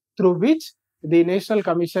incorporated, through which the National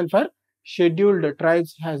Commission for Scheduled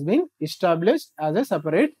Tribes has been established as a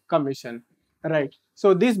separate commission. Right.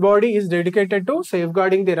 So this body is dedicated to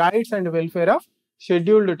safeguarding the rights and welfare of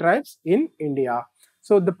scheduled tribes in India.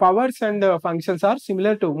 So the powers and functions are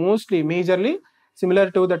majorly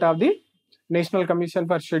similar to that of the National Commission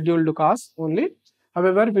for Scheduled Caste only.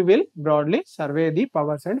 However, we will broadly survey the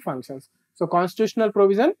powers and functions. So constitutional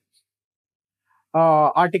provision,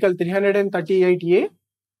 Article 338A.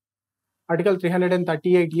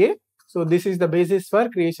 So this is the basis for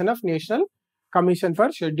creation of National Commission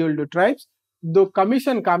for Scheduled Tribes. The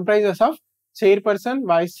commission comprises of chairperson,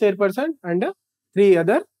 vice chairperson and 3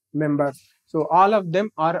 other members. So all of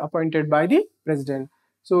them are appointed by the president.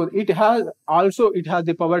 So it has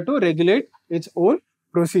the power to regulate its own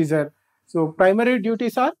procedure. So primary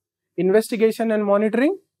duties are investigation and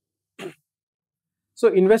monitoring. So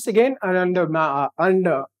investigate and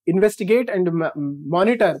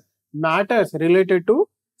monitor matters related to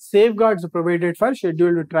safeguards provided for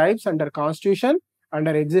scheduled tribes under constitution,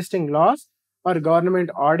 under existing laws or government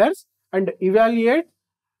orders, and evaluate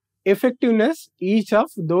effectiveness each of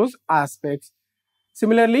those aspects.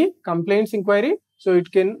 Similarly, complaints inquiry, so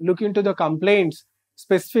it can look into the complaints,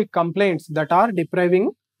 specific complaints that are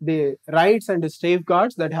depriving the rights and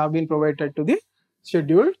safeguards that have been provided to the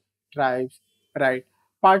scheduled tribes, right?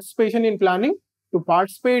 Participation in planning, to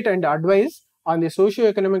participate and advise on the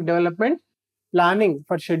socio-economic development planning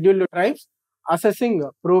for scheduled tribes, assessing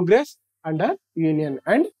progress under union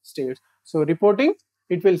and states. So reporting,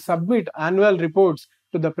 it will submit annual reports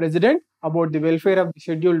to the president about the welfare of the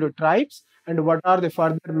scheduled tribes and what are the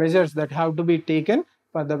further measures that have to be taken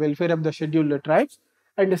for the welfare of the scheduled tribes,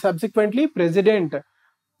 and subsequently president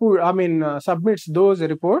submits those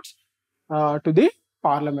reports to the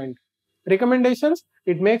parliament. Recommendations,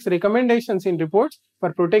 it makes recommendations in reports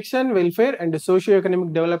for protection, welfare and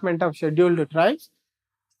socio-economic development of scheduled tribes.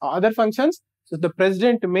 Other functions, so the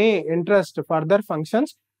president may entrust further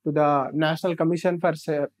functions to the National Commission for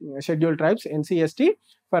Scheduled Tribes (NCST)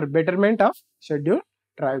 for betterment of scheduled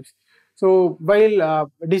tribes. So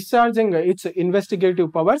while discharging its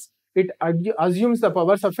investigative powers, it assumes the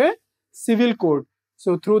powers of a civil court.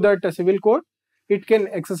 So through that civil court, it can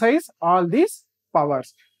exercise all these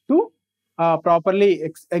powers to properly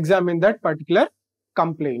examine that particular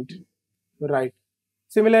complaint, right?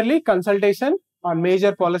 Similarly, consultation on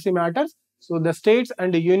major policy matters. So the states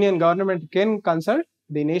and the union government can consult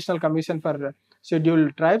the National Commission for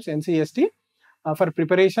Scheduled Tribes (NCST) for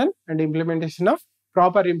preparation and implementation of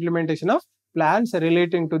proper implementation of plans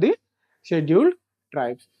relating to the scheduled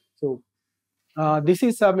tribes. So this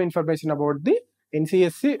is some information about the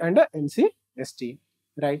NCSC and NCST,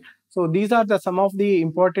 right? So these are the some of the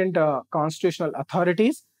important constitutional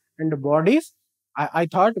authorities and bodies I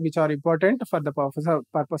thought which are important for the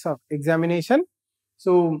purpose of examination.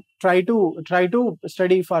 So try to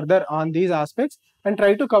study further on these aspects and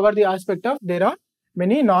try to cover the aspect of there are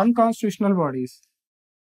many non-constitutional bodies.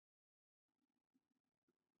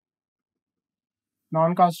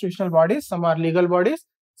 Non-constitutional bodies, some are legal bodies,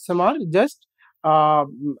 some are just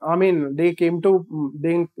they came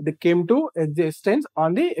to existence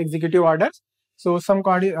on the executive orders. So some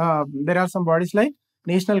there are some bodies like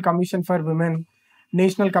National Commission for Women,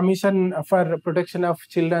 National Commission for Protection of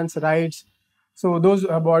Children's Rights. So those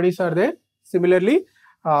bodies are there. Similarly,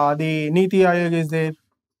 the Niti Aayog is there,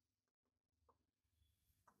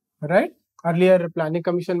 right? Earlier Planning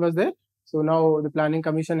Commission was there. So now the Planning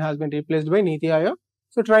Commission has been replaced by Niti Aayog.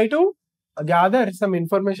 So try to gather some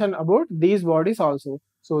information about these bodies also.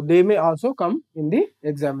 So they may also come in the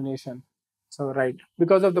examination. So right,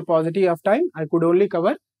 because of the paucity of time, I could only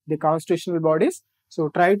cover the constitutional bodies. So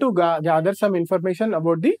try to gather some information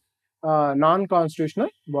about the non-constitutional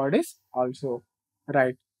bodies also,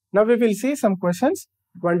 right? Now we will see some questions,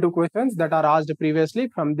 1-2 questions that are asked previously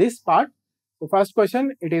from this part. So first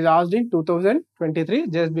question, it is asked in 2023,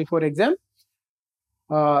 just before exam.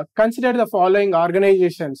 Consider the following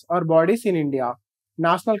organizations or bodies in India: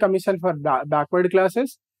 National Commission for Backward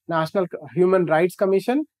Classes, National Human Rights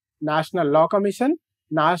Commission, National Law Commission,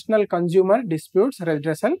 National Consumer Disputes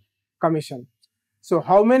Redressal Commission. So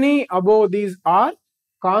how many above these are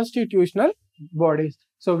constitutional bodies?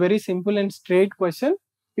 So very simple and straight question.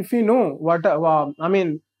 If you know what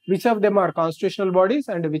which of them are constitutional bodies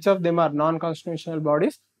and which of them are non-constitutional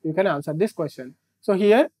bodies, you can answer this question. So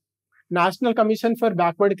here, National Commission for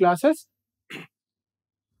Backward Classes,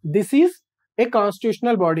 this is a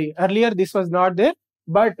constitutional body. Earlier this was not there,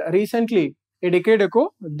 but recently, a decade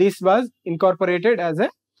ago, this was incorporated as a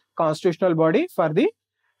constitutional body for the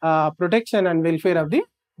protection and welfare of the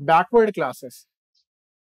backward classes.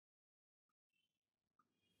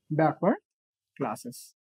 Backward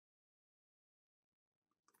classes.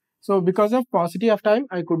 So because of paucity of time,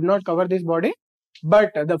 I could not cover this body,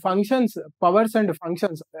 but the functions, powers and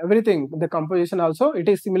functions, everything, the composition also, it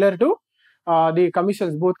is similar to the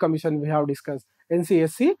commissions, both commissions we have discussed,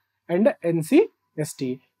 NCSC and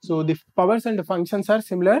NCST. So the powers and functions are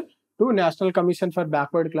similar to National Commission for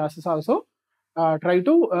Backward Classes also. Try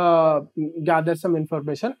to gather some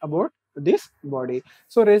information about this body.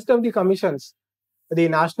 So rest of the commissions, the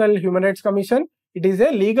National Human Rights Commission, it is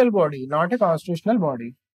a legal body, not a constitutional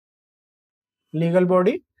body. Legal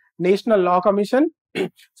body. National Law Commission.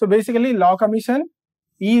 So basically, Law Commission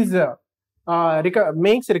is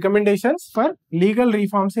makes recommendations for legal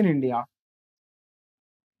reforms in India.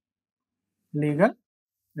 Legal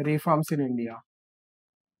reforms in India.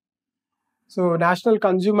 So National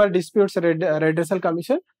Consumer Disputes Redressal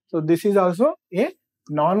Commission. So this is also a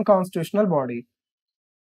non-constitutional body.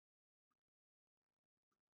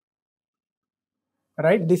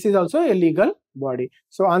 right? This is also a legal body.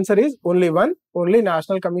 So answer is only one. Only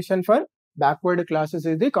National Commission for Backward Classes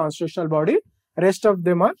is the constitutional body. Rest of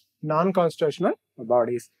them are non-constitutional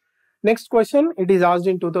bodies. Next question, it is asked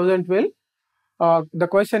in 2012. The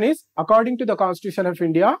question is, according to the Constitution of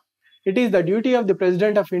India, it is the duty of the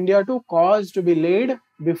President of India to cause to be laid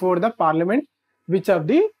before the Parliament which of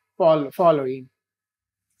the following.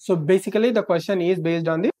 So basically the question is based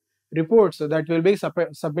on the reports that will be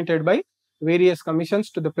submitted by various commissions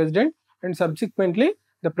to the President, and subsequently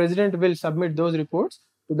the President will submit those reports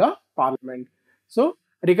to the Parliament. So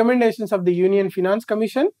recommendations of the Union Finance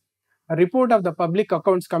Commission, a report of the Public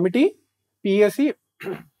Accounts Committee, PSC.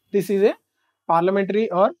 This is a parliamentary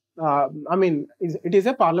or it is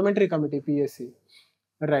a parliamentary committee, PSC,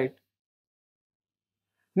 right?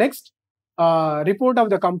 Next, report of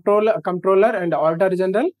the Comptroller and Auditor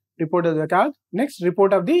General, report of the CAG. Next,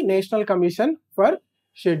 report of the National Commission for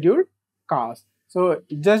Scheduled Castes. So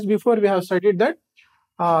just before we have studied that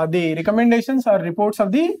the recommendations or reports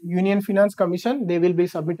of the Union Finance Commission, they will be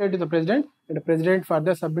submitted to the President, and the President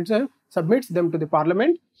further submits them to the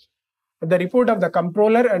Parliament. The report of the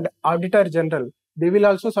Comptroller and Auditor General, they will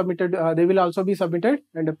also be submitted,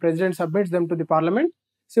 and the President submits them to the Parliament.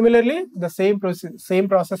 Similarly, the same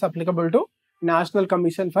process applicable to National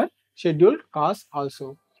Commission for Scheduled Castes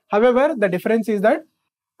also. However, the difference is that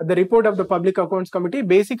the report of the Public Accounts Committee,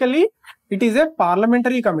 basically it is a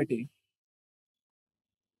parliamentary committee,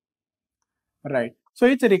 right? So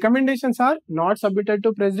its recommendations are not submitted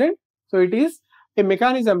to President. So it is a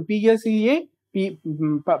mechanism. PSC,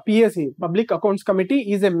 Public Accounts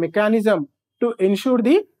Committee, is a mechanism to ensure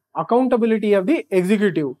the accountability of the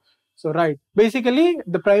executive. So right, basically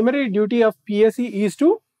the primary duty of PSC is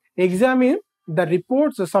to examine the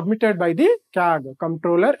reports submitted by the CAG,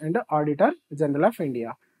 Comptroller and Auditor General of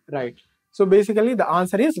India, right? So basically the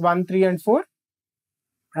answer is 1, 3 and 4.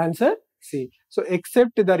 Answer C. So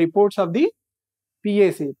except the reports of the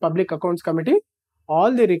PAC, Public Accounts Committee,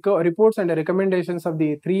 all the reports and the recommendations of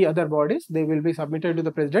the 3 other bodies, they will be submitted to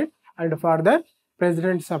the President, and further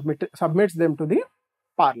President submits them to the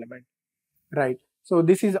Parliament, right? So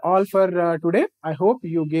this is all for today. I hope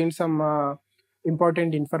you gained some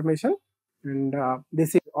important information, and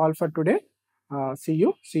this is all for today. See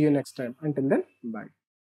you next time. Until then,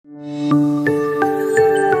 bye.